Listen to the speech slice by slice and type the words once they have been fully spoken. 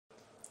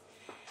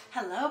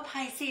Hello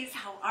Pisces,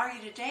 how are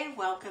you today?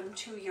 Welcome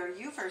to your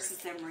You versus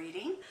Them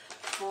reading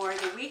for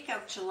the week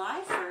of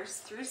July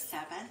 1st through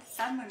 7th,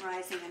 Sun, Moon,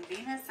 Rising, and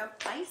Venus of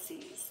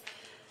Pisces.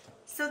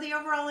 So the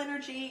overall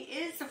energy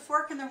is a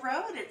fork in the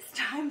road. It's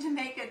time to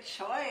make a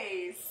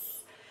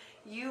choice.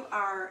 You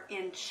are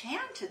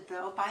enchanted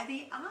though by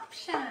the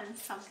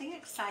options. Something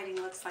exciting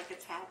looks like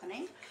it's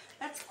happening.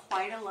 That's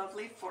quite a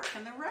lovely fork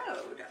in the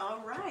road. All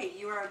right,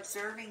 you are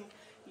observing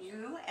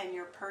you and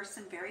your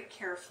person very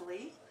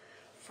carefully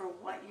for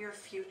what your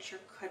future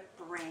could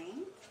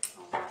bring.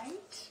 All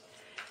right,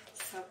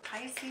 so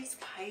Pisces,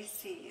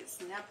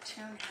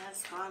 Neptune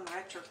has gone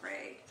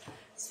retrograde,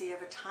 so you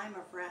have a time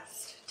of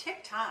rest.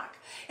 Tick-tock.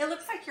 It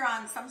looks like you're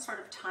on some sort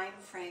of time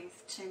frame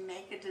to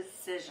make a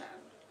decision.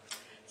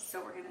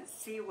 So we're going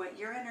to see what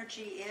your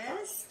energy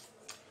is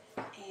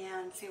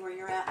and see where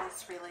you're at in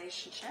this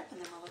relationship, and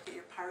then we'll look at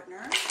your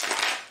partner,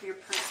 your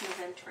person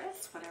of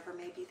interest, whatever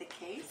may be the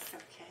case.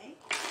 Okay.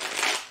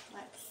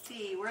 Let's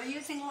see. We're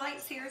using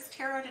Light Seers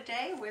Tarot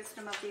today,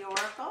 Wisdom of the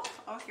Oracle.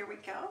 Oh, here we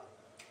go.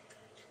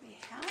 We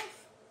have,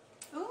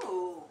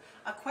 ooh,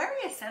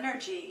 Aquarius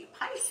energy,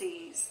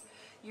 Pisces.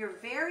 You're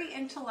very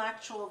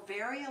intellectual,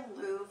 very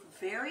aloof,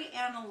 very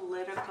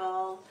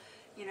analytical.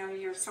 You know,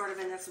 you're sort of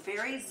in this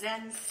very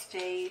zen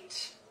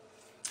state.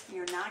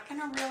 You're not in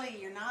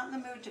the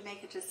mood to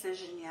make a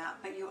decision yet,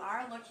 but you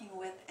are looking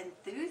with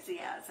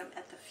enthusiasm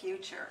at the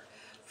future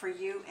for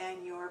you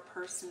and your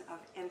person of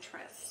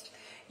interest.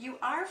 You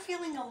are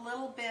feeling a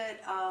little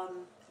bit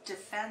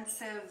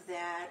defensive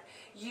that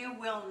you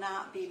will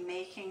not be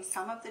making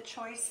some of the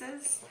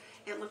choices.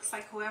 It looks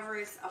like whoever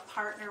is a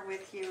partner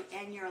with you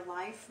in your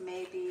life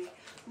may be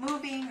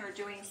moving or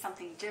doing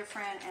something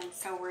different, and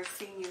so we're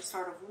seeing you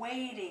sort of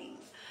waiting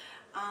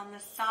on the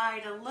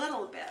side a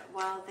little bit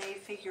while they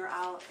figure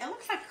out, it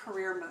looks like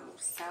career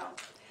moves. So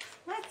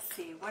let's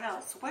see, what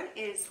else?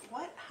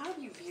 How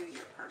do you view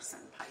your person,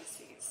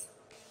 Pisces?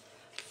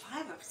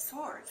 Five of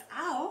Swords.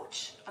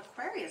 Ouch!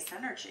 Aquarius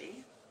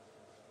energy.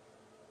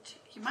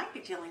 You might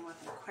be dealing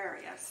with an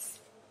Aquarius.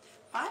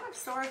 Five of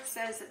Swords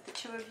says that the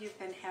two of you have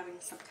been having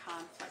some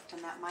conflict,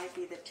 and that might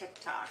be the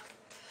tick-tock.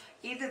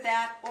 Either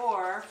that,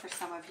 or for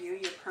some of you,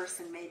 your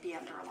person may be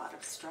under a lot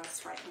of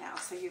stress right now,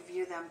 so you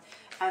view them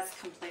as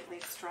completely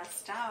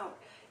stressed out.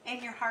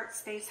 In your heart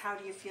space, how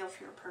do you feel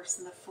for your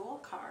person? The Fool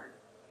card.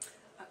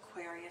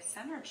 Aquarius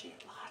energy.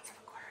 Lots of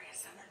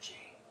Aquarius energy.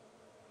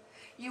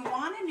 You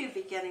want a new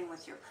beginning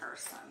with your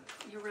person.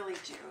 You really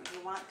do.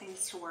 You want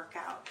things to work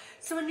out.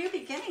 So a new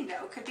beginning,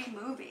 though, could be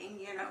moving.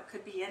 You know, it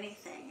could be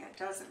anything. It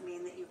doesn't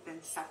mean that you've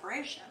been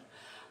separation.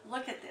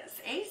 Look at this.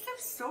 Ace of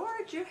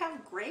Swords. You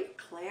have great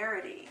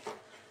clarity.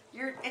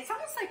 It's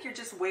almost like you're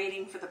just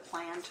waiting for the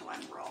plan to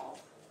unroll.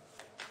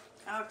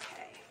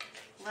 Okay.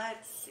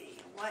 Let's see.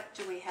 What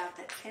do we have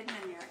that's hidden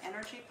in your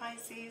energy,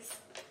 Pisces?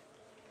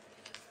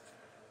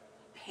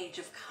 Page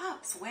of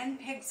Cups. When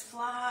pigs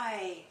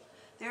fly.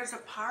 There's a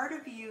part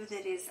of you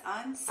that is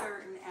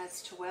uncertain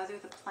as to whether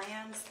the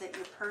plans that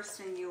your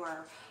person and you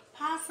are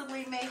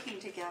possibly making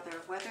together,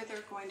 whether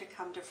they're going to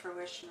come to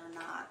fruition or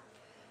not.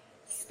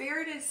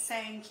 Spirit is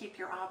saying keep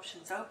your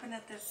options open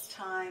at this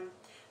time.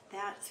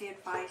 That's the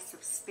advice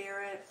of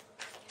Spirit.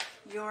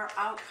 Your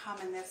outcome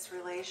in this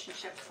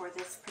relationship for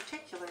this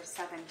particular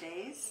 7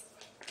 days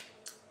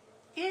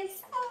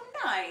is, oh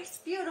nice,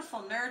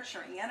 beautiful,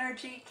 nurturing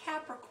energy,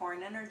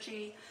 Capricorn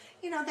energy.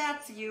 You know,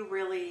 that's you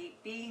really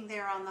being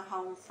there on the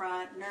home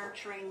front,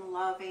 nurturing,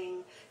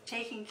 loving,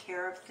 taking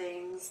care of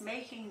things,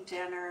 making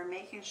dinner,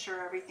 making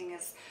sure everything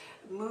is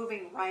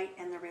moving right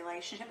in the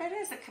relationship. It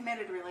is a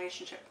committed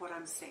relationship, what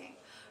I'm seeing.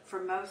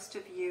 For most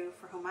of you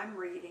for whom I'm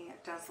reading,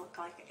 it does look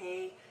like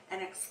an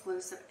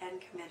exclusive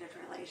and committed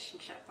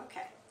relationship.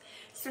 Okay,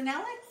 so now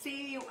let's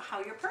see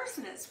how your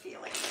person is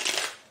feeling.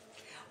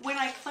 When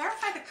I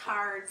clarify the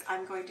cards,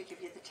 I'm going to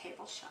give you the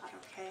table shot,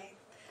 okay?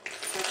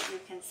 So that you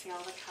can see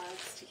all the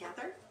cards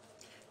together.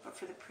 But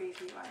for the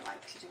preview, I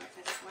like to do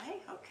it this way.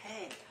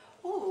 Okay.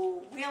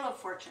 Ooh, Wheel of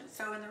Fortune.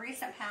 So in the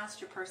recent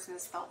past, your person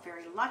has felt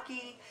very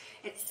lucky.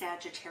 It's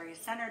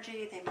Sagittarius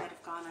energy. They might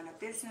have gone on a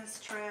business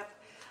trip.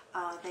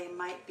 They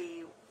might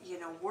be, you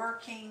know,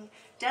 working.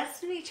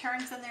 Destiny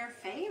turns in their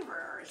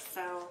favor.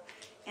 So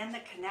in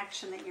the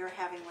connection that you're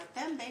having with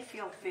them, they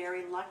feel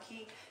very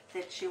lucky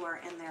that you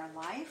are in their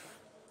life.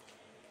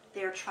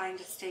 They're trying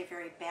to stay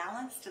very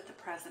balanced at the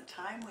present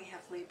time. We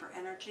have Libra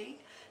energy,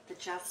 the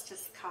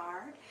Justice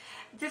card.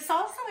 This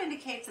also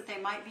indicates that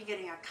they might be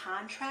getting a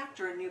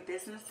contract or a new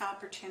business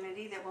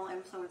opportunity that will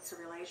influence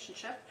the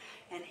relationship.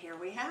 And here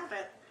we have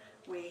it.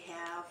 We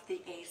have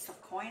the Ace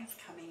of Coins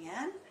coming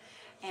in.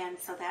 And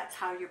so that's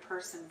how your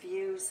person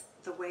views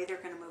the way they're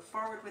going to move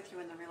forward with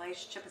you in the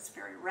relationship. It's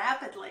very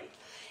rapidly.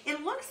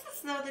 It looks as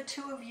though the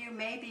two of you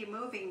may be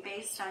moving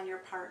based on your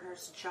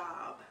partner's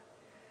job.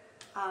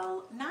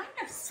 Nine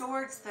of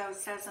Swords, though,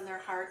 says in their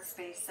heart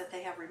space that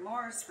they have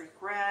remorse,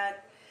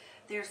 regret.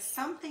 There's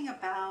something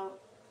about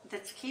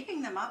that's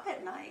keeping them up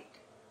at night.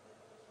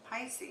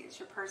 Pisces,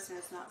 your person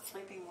is not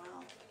sleeping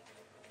well.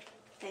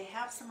 They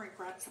have some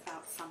regrets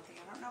about something.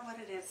 I don't know what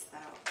it is,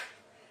 though.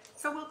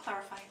 So we'll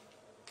clarify.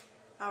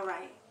 All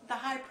right, the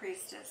High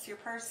Priestess. Your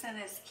person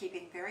is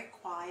keeping very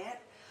quiet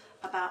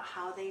about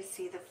how they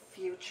see the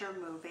future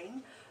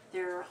moving.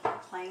 They're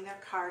playing their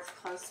cards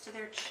close to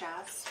their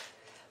chest.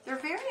 They're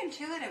very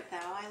intuitive, though.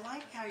 I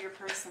like how your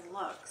person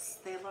looks.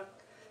 They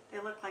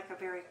look like a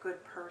very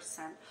good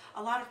person.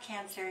 A lot of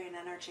Cancerian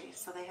energy,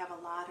 so they have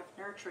a lot of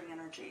nurturing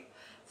energy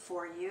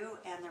for you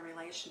and the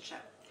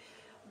relationship.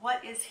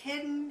 What is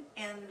hidden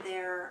in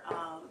their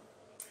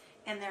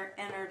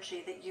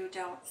energy that you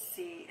don't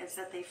see is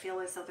that they feel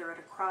as though they're at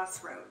a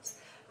crossroads,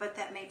 but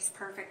that makes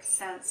perfect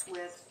sense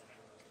with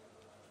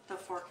the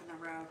fork in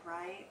the road,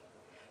 right?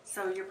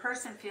 So your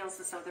person feels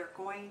as though they're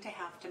going to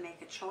have to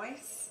make a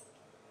choice,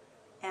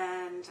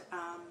 and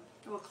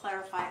we'll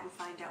clarify it and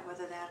find out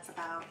whether that's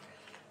about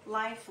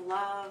life,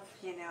 love,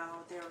 you know,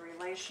 their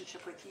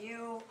relationship with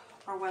you,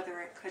 or whether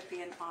it could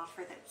be an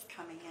offer that's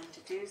coming in to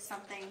do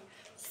something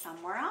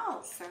somewhere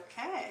else.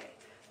 Okay.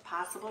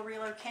 Possible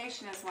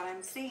relocation is what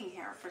I'm seeing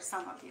here for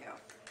some of you.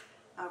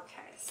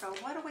 Okay, so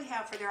what do we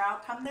have for their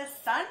outcome? The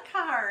Sun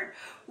card.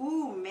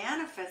 Ooh,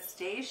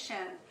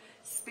 manifestation.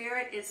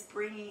 Spirit is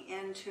bringing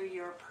into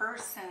your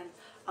person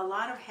a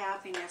lot of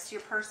happiness.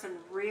 Your person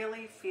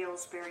really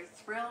feels very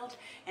thrilled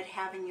at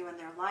having you in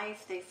their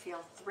life. They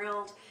feel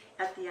thrilled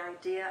at the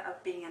idea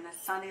of being in a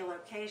sunny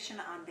location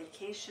on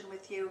vacation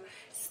with you.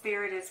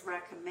 Spirit is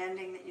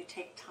recommending that you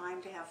take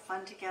time to have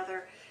fun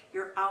together.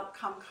 Your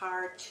outcome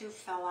card 2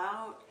 fell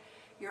out.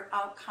 Your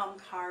outcome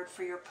card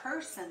for your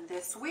person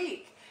this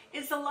week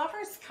is the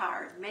Lover's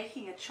card,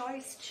 making a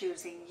choice,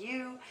 choosing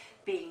you,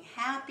 being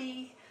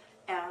happy,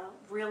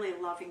 really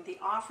loving the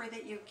offer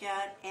that you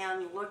get,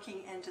 and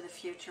looking into the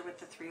future with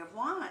the 3 of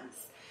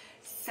Wands.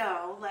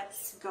 So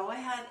let's go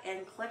ahead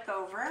and click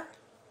over.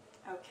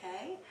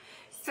 Okay,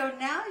 so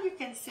now you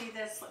can see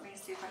this. Let me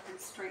see if I can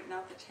straighten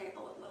out the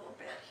table a little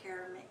bit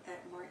here, make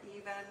that more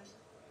even.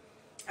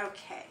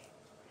 Okay.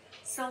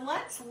 So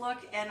let's look,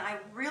 and I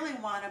really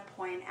want to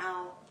point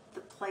out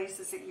the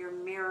places that you're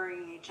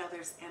mirroring each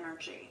other's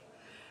energy.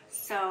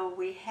 So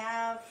we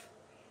have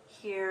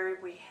here,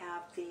 we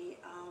have the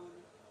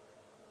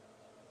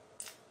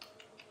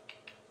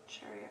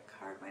Chariot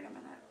card. Wait a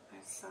minute.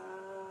 I saw,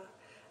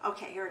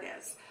 okay, here it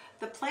is.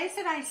 The place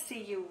that I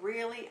see you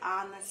really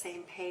on the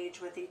same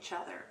page with each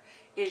other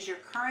is your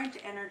current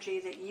energy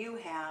that you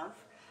have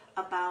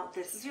about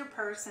this is your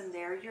person,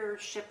 they're your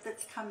ship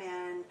that's come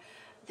in,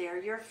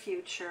 they're your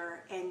future,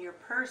 and your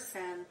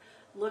person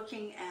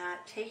looking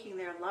at taking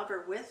their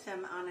lover with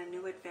them on a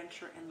new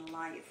adventure in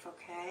life,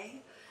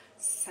 okay?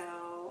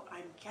 So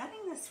I'm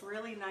getting this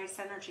really nice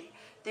energy.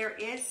 There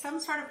is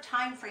some sort of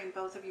time frame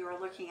both of you are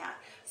looking at.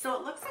 So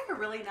it looks like a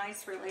really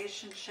nice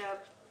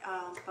relationship.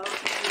 Both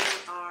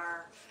of you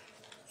are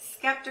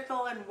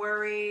skeptical and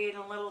worried,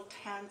 a little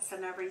tense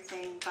and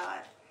everything,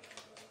 but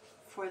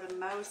for the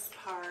most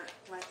part,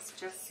 let's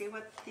just see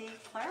what the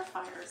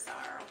clarifiers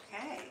are,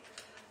 okay?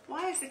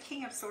 Why is the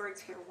King of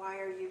Swords here? Why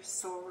are you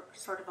so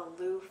sort of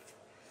aloof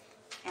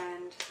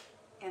and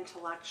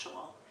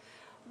intellectual?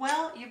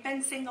 Well, you've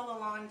been single a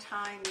long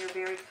time. You're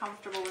very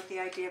comfortable with the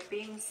idea of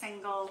being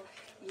single.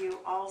 You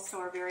also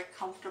are very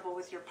comfortable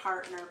with your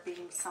partner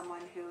being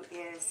someone who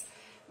is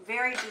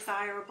very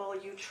desirable.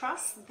 You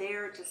trust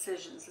their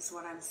decisions is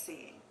what I'm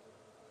seeing.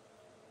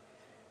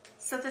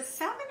 So the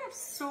Seven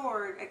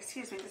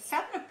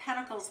of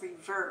Pentacles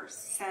reverse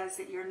says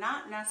that you're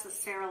not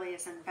necessarily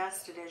as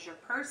invested as your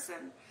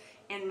person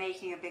in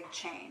making a big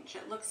change.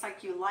 It looks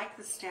like you like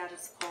the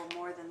status quo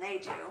more than they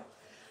do.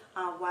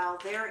 While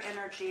their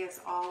energy is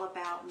all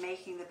about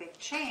making the big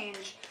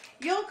change,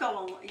 you'll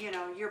go, you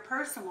know, your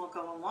person will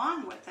go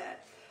along with it,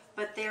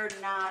 but they're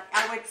not.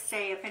 I would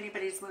say if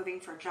anybody's moving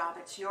for a job,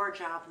 it's your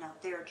job,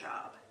 not their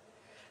job.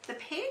 The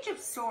Page of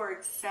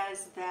Swords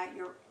says that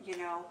you're, you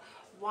know,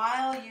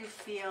 while you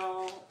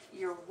feel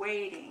you're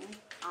waiting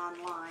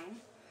online,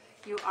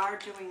 you are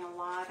doing a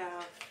lot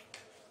of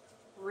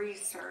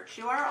research.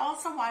 You are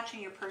also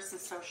watching your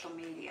person's social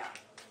media.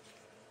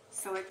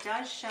 So it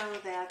does show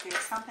that there's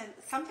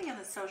something in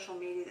the social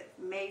media that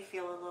may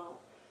feel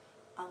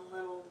a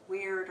little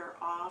weird or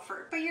off,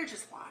 but you're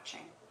just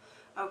watching.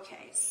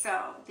 Okay,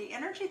 so the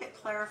energy that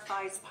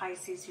clarifies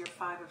Pisces, your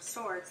 5 of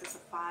Swords, is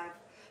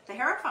the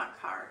Hierophant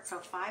card, so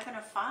 5 and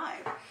a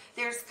 5.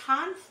 There's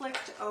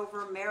conflict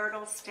over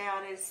marital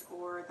status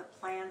or the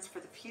plans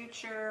for the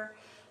future,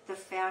 the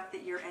fact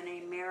that you're in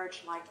a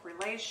marriage-like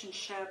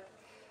relationship.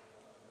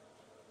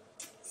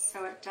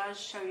 So it does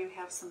show you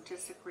have some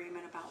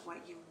disagreement about what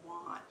you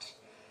want.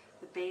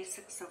 The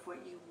basics of what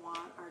you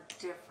want are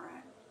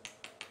different.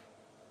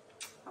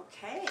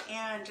 Okay,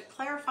 and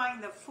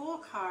clarifying the Fool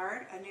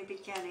card, a new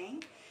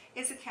beginning,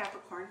 is a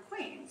Capricorn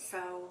Queen.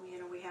 So, you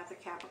know, we have the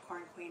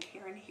Capricorn Queen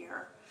here and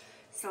here.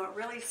 So it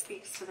really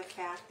speaks to the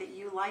fact that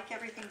you like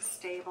everything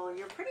stable.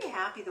 You're pretty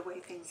happy the way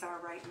things are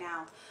right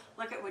now.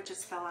 Look at what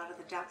just fell out of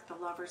the deck, the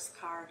Lover's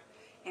card,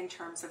 in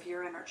terms of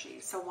your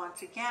energy. So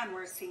once again,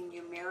 we're seeing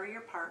you marry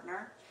your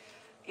partner.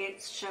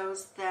 It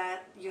shows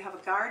that you have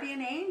a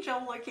guardian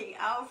angel looking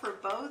out for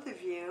both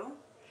of you.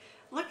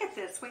 Look at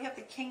this. We have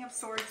the King of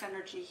Swords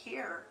energy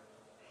here.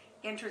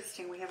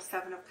 interesting. We have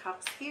Seven of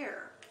Cups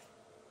here.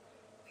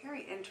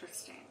 Very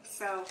interesting.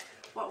 So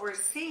what we're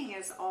seeing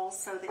is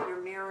also that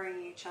you're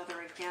mirroring each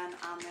other again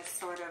on this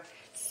sort of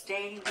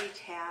staying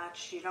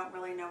detached. You don't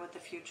really know what the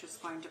future is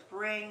going to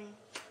bring.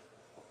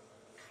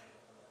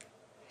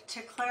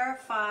 To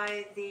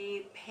clarify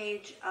the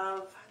Page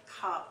of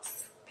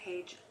Cups,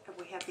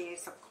 we have the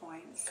Ace of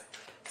Coins.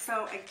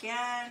 So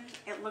again,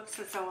 it looks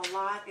as though a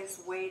lot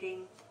is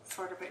waiting,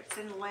 sort of, it's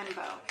in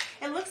limbo.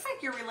 It looks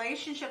like your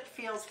relationship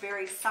feels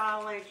very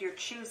solid, you're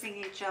choosing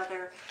each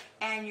other,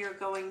 and you're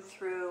going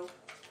through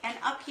an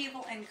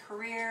upheaval in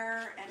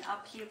career, an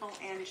upheaval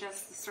in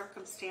just the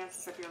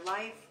circumstances of your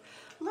life.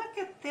 Look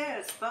at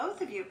this,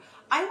 both of you.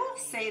 I will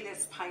say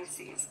this,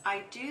 Pisces,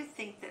 I do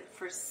think that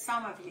for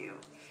some of you,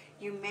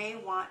 you may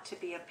want to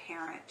be a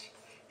parent,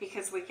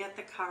 because we get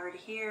the card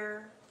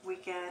here, we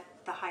get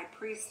the High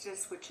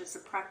Priestess, which is a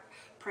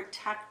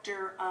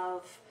protector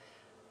of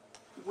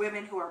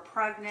women who are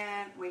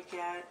pregnant. We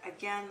get,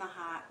 again,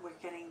 we're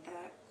getting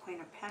the Queen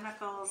of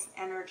Pentacles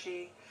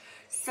energy.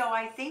 So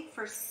I think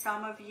for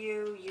some of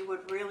you, you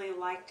would really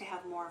like to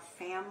have more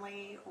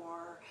family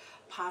or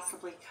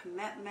possibly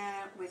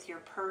commitment with your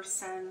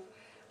person.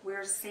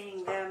 We're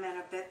seeing them in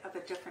a bit of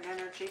a different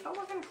energy, but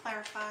we're going to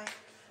clarify.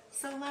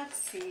 So let's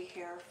see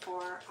here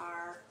for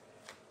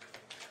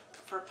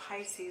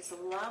Pisces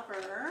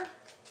lover.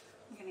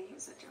 I'm going to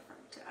use a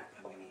different deck.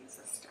 I'm going to use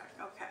this deck.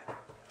 Okay.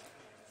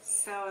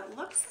 So it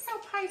looks as though,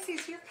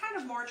 Pisces, you're kind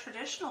of more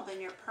traditional than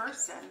your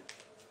person.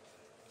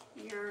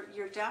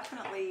 You're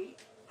definitely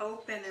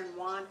open and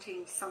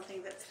wanting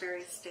something that's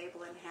very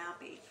stable and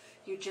happy.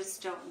 You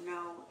just don't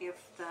know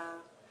if the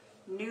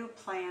new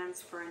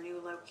plans for a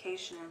new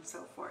location and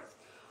so forth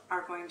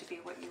are going to be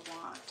what you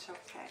want.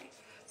 Okay.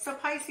 So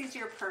Pisces,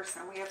 your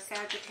person. We have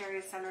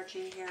Sagittarius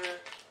energy here.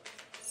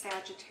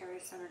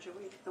 Sagittarius energy.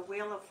 The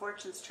Wheel of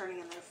Fortune's turning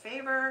in their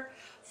favor.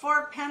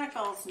 Four of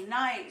Pentacles,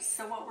 nice.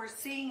 So what we're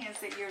seeing is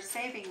that you're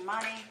saving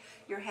money,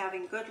 you're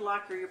having good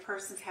luck, or your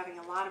person's having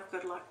a lot of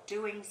good luck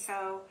doing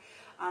so.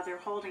 They're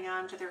holding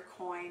on to their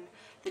coin.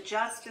 The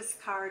Justice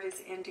card is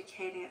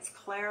indicating it's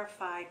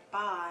clarified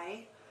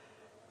by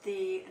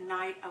the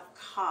Knight of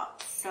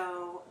Cups.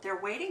 So they're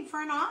waiting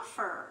for an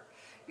offer.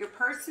 Your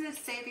person is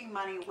saving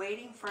money,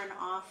 waiting for an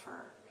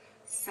offer.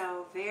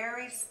 So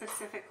very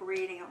specific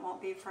reading. It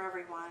won't be for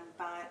everyone,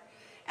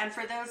 and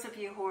for those of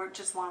you who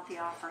just want the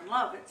offer in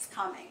love, it's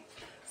coming.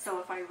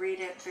 So if I read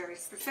it very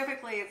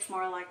specifically, it's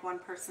more like one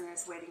person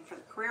is waiting for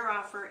the career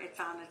offer. It's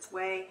on its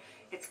way.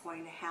 It's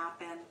going to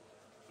happen,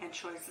 and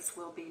choices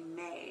will be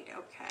made.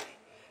 Okay.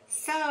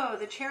 So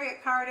the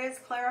Chariot card is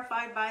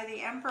clarified by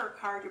the Emperor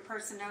card. Your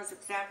person knows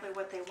exactly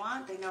what they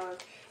want. They know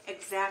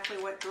exactly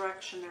what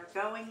direction they're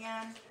going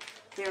in.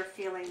 They're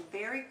feeling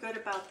very good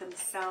about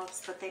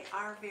themselves, but they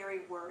are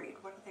very worried.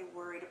 What are they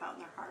worried about in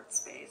their heart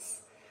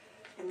space?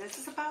 And this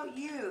is about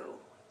you,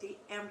 the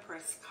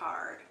Empress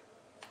card.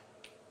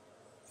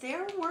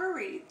 They're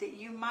worried that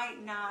you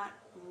might not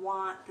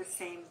want the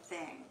same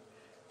thing.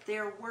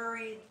 They're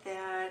worried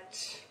that,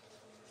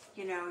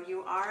 you know,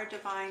 you are a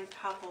divine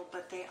couple,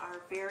 but they are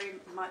very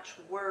much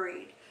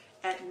worried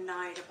at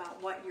night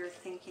about what you're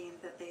thinking,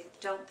 that they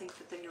don't think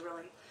that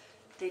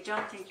they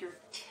don't think you're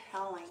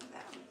telling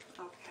them.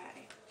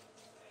 Okay.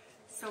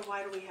 So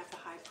why do we have the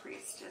High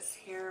Priestess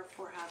here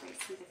for how they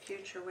see the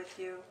future with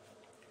you?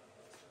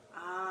 The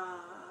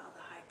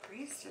High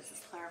Priestess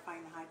is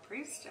clarifying the High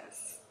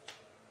Priestess.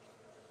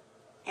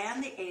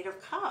 And the Eight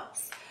of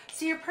Cups.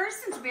 So your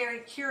person's very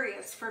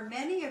curious. For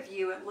many of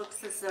you, it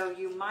looks as though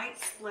you might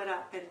split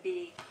up and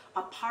be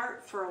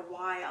apart for a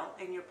while,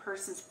 and your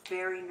person's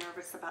very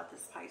nervous about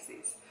this,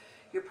 Pisces.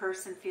 Your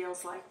person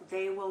feels like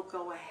they will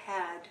go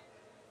ahead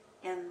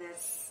in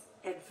this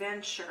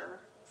adventure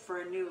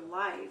for a new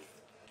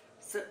life,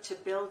 so to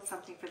build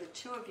something for the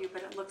two of you,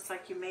 but it looks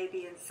like you may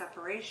be in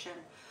separation,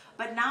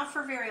 but not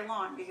for very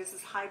long, because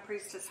it's High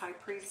Priestess,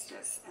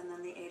 and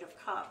then the Eight of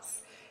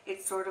Cups.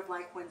 It's sort of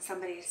like when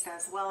somebody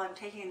says, well, I'm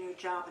taking a new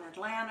job in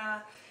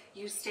Atlanta,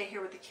 you stay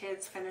here with the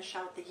kids, finish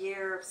out the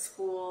year of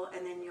school,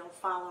 and then you'll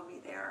follow me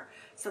there.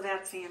 So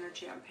that's the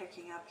energy I'm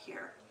picking up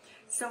here.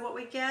 So what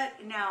we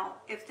get now,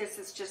 if this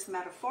is just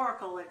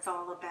metaphorical, it's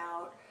all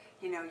about,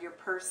 you know, your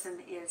person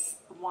is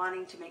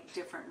wanting to make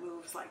different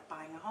moves, like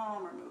buying a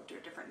home or move to a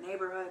different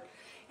neighborhood,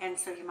 and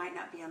so you might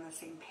not be on the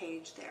same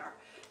page there.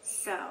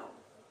 So,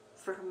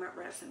 for whom it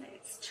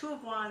resonates. Two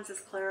of Wands is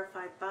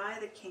clarified by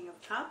the King of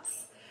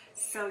Cups.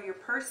 So your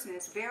person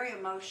is very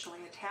emotionally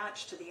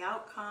attached to the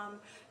outcome.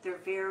 They're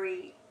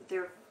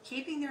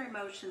keeping their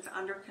emotions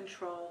under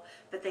control,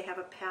 but they have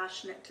a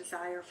passionate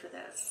desire for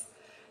this.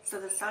 So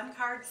the Sun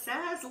card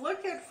says,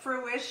 look at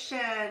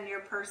fruition. Your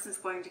person's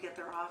going to get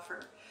their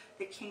offer.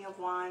 The King of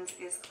Wands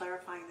is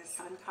clarifying the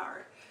Sun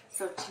card.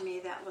 So to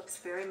me, that looks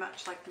very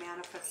much like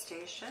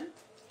manifestation.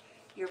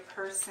 Your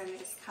person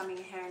is coming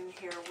in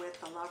here with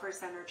the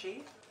Lover's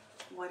energy.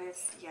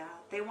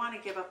 They want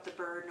to give up the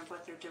burden of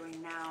what they're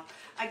doing now.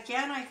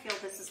 Again, I feel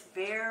this is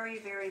very,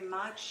 very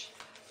much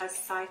a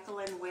cycle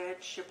in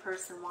which your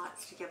person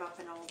wants to give up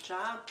an old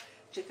job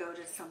to go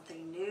to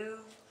something new.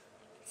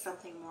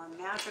 something more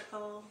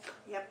magical.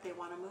 Yep, they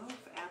want to move,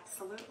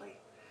 absolutely.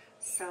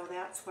 So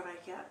that's what I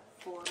get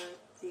for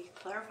the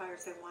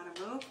clarifiers. They want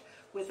to move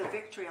with a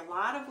victory. A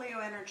lot of Leo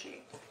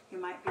energy. You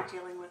might be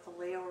dealing with a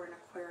Leo or an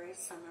Aquarius,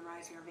 Sun, Moon,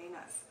 Rising, or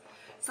Venus.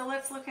 So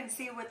let's look and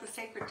see what the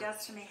Sacred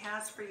Destiny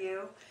has for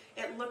you.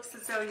 It looks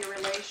as though your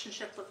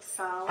relationship looks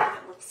solid.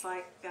 It looks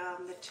like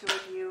the two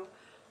of you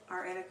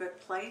are in a good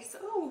place.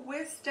 Oh,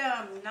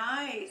 wisdom.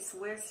 Nice.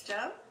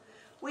 Wisdom.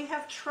 We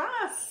have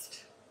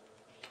trust.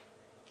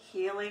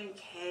 Healing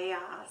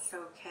chaos.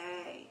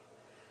 Okay.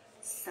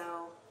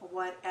 So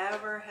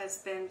whatever has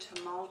been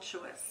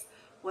tumultuous,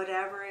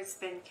 whatever has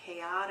been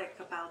chaotic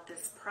about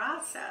this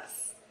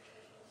process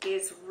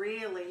is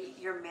really,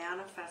 you're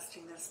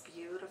manifesting this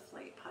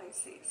beautifully,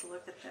 Pisces.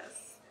 Look at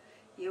this.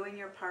 You and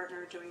your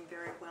partner are doing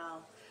very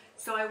well.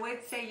 So I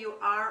would say you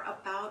are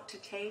about to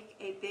take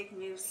a big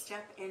new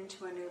step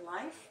into a new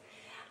life.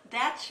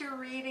 That's your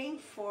reading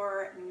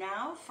for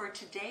now, for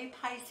today,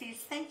 Pisces.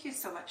 Thank you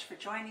so much for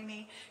joining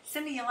me.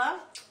 Sending you love.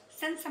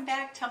 Send some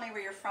back. Tell me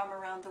where you're from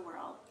around the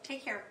world.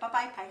 Take care.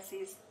 Bye-bye,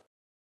 Pisces.